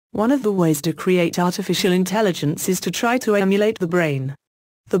One of the ways to create artificial intelligence is to try to emulate the brain.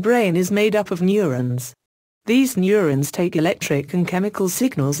 The brain is made up of neurons. These neurons take electric and chemical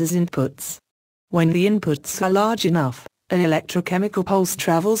signals as inputs. When the inputs are large enough, an electrochemical pulse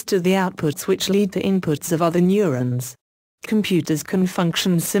travels to the outputs which lead to inputs of other neurons. Computers can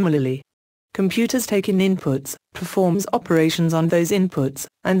function similarly. Computers take in inputs, performs operations on those inputs,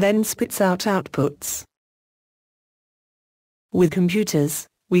 and then spits out outputs. With computers,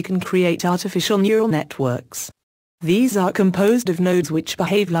 we can create artificial neural networks. These are composed of nodes which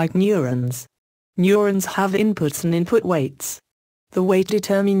behave like neurons. Neurons have inputs and input weights. The weight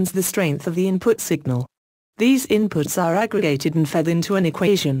determines the strength of the input signal. These inputs are aggregated and fed into an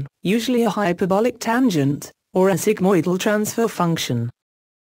equation, usually a hyperbolic tangent, or a sigmoidal transfer function.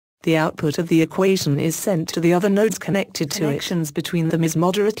 The output of the equation is sent to the other nodes connected to it. Connections between them is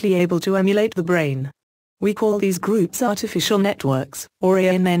moderately able to emulate the brain. We call these groups artificial networks, or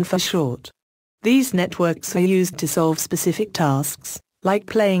ANN for short. These networks are used to solve specific tasks, like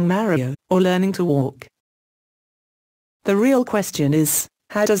playing Mario, or learning to walk. The real question is,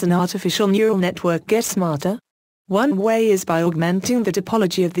 how does an artificial neural network get smarter? One way is by augmenting the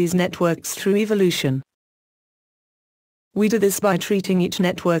topology of these networks through evolution. We do this by treating each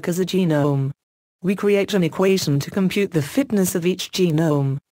network as a genome. We create an equation to compute the fitness of each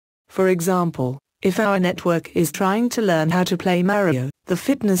genome. For example, if our network is trying to learn how to play Mario, the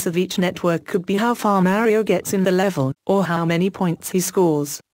fitness of each network could be how far Mario gets in the level, or how many points he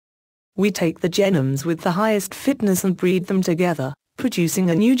scores. We take the genomes with the highest fitness and breed them together, producing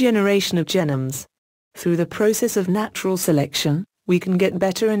a new generation of genomes. Through the process of natural selection, we can get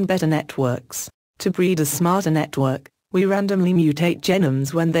better and better networks. To breed a smarter network, we randomly mutate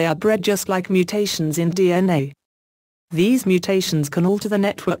genomes when they are bred, just like mutations in DNA. These mutations can alter the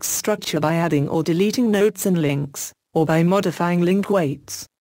network's structure by adding or deleting nodes and links, or by modifying link weights.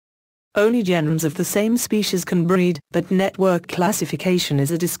 Only genomes of the same species can breed, but network classification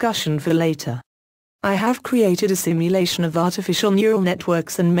is a discussion for later. I have created a simulation of artificial neural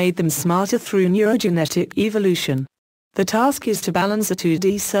networks and made them smarter through neuro-genetic evolution. The task is to balance a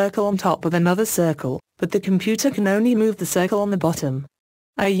 2D circle on top of another circle, but the computer can only move the circle on the bottom.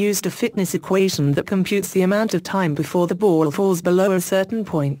 I used a fitness equation that computes the amount of time before the ball falls below a certain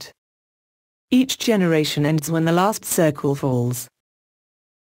point. Each generation ends when the last circle falls.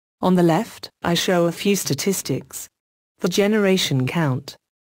 On the left, I show a few statistics. The generation count.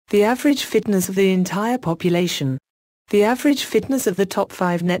 The average fitness of the entire population. The average fitness of the top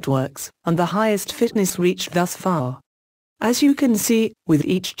 5 networks, and the highest fitness reached thus far. As you can see, with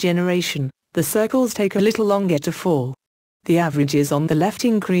each generation, the circles take a little longer to fall. The averages on the left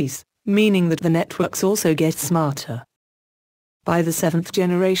increase, meaning that the networks also get smarter. By the 7th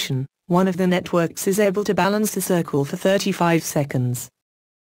generation, one of the networks is able to balance the circle for 35 seconds.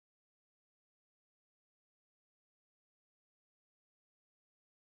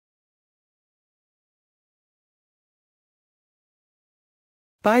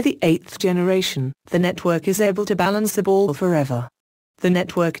 By the 8th generation, the network is able to balance the ball forever. The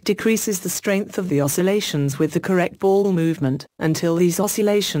network decreases the strength of the oscillations with the correct ball movement, until these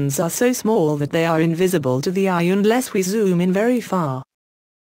oscillations are so small that they are invisible to the eye unless we zoom in very far.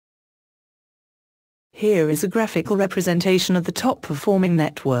 Here is a graphical representation of the top-performing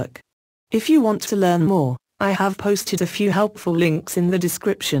network. If you want to learn more, I have posted a few helpful links in the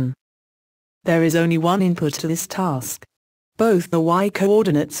description. There is only one input to this task. Both the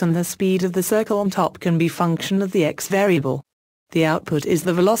y-coordinates and the speed of the circle on top can be function of the x variable. The output is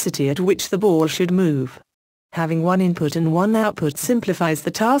the velocity at which the ball should move. Having one input and one output simplifies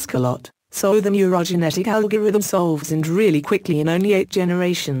the task a lot, so the neuro-genetic algorithm solves it really quickly in only 8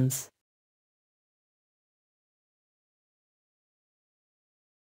 generations.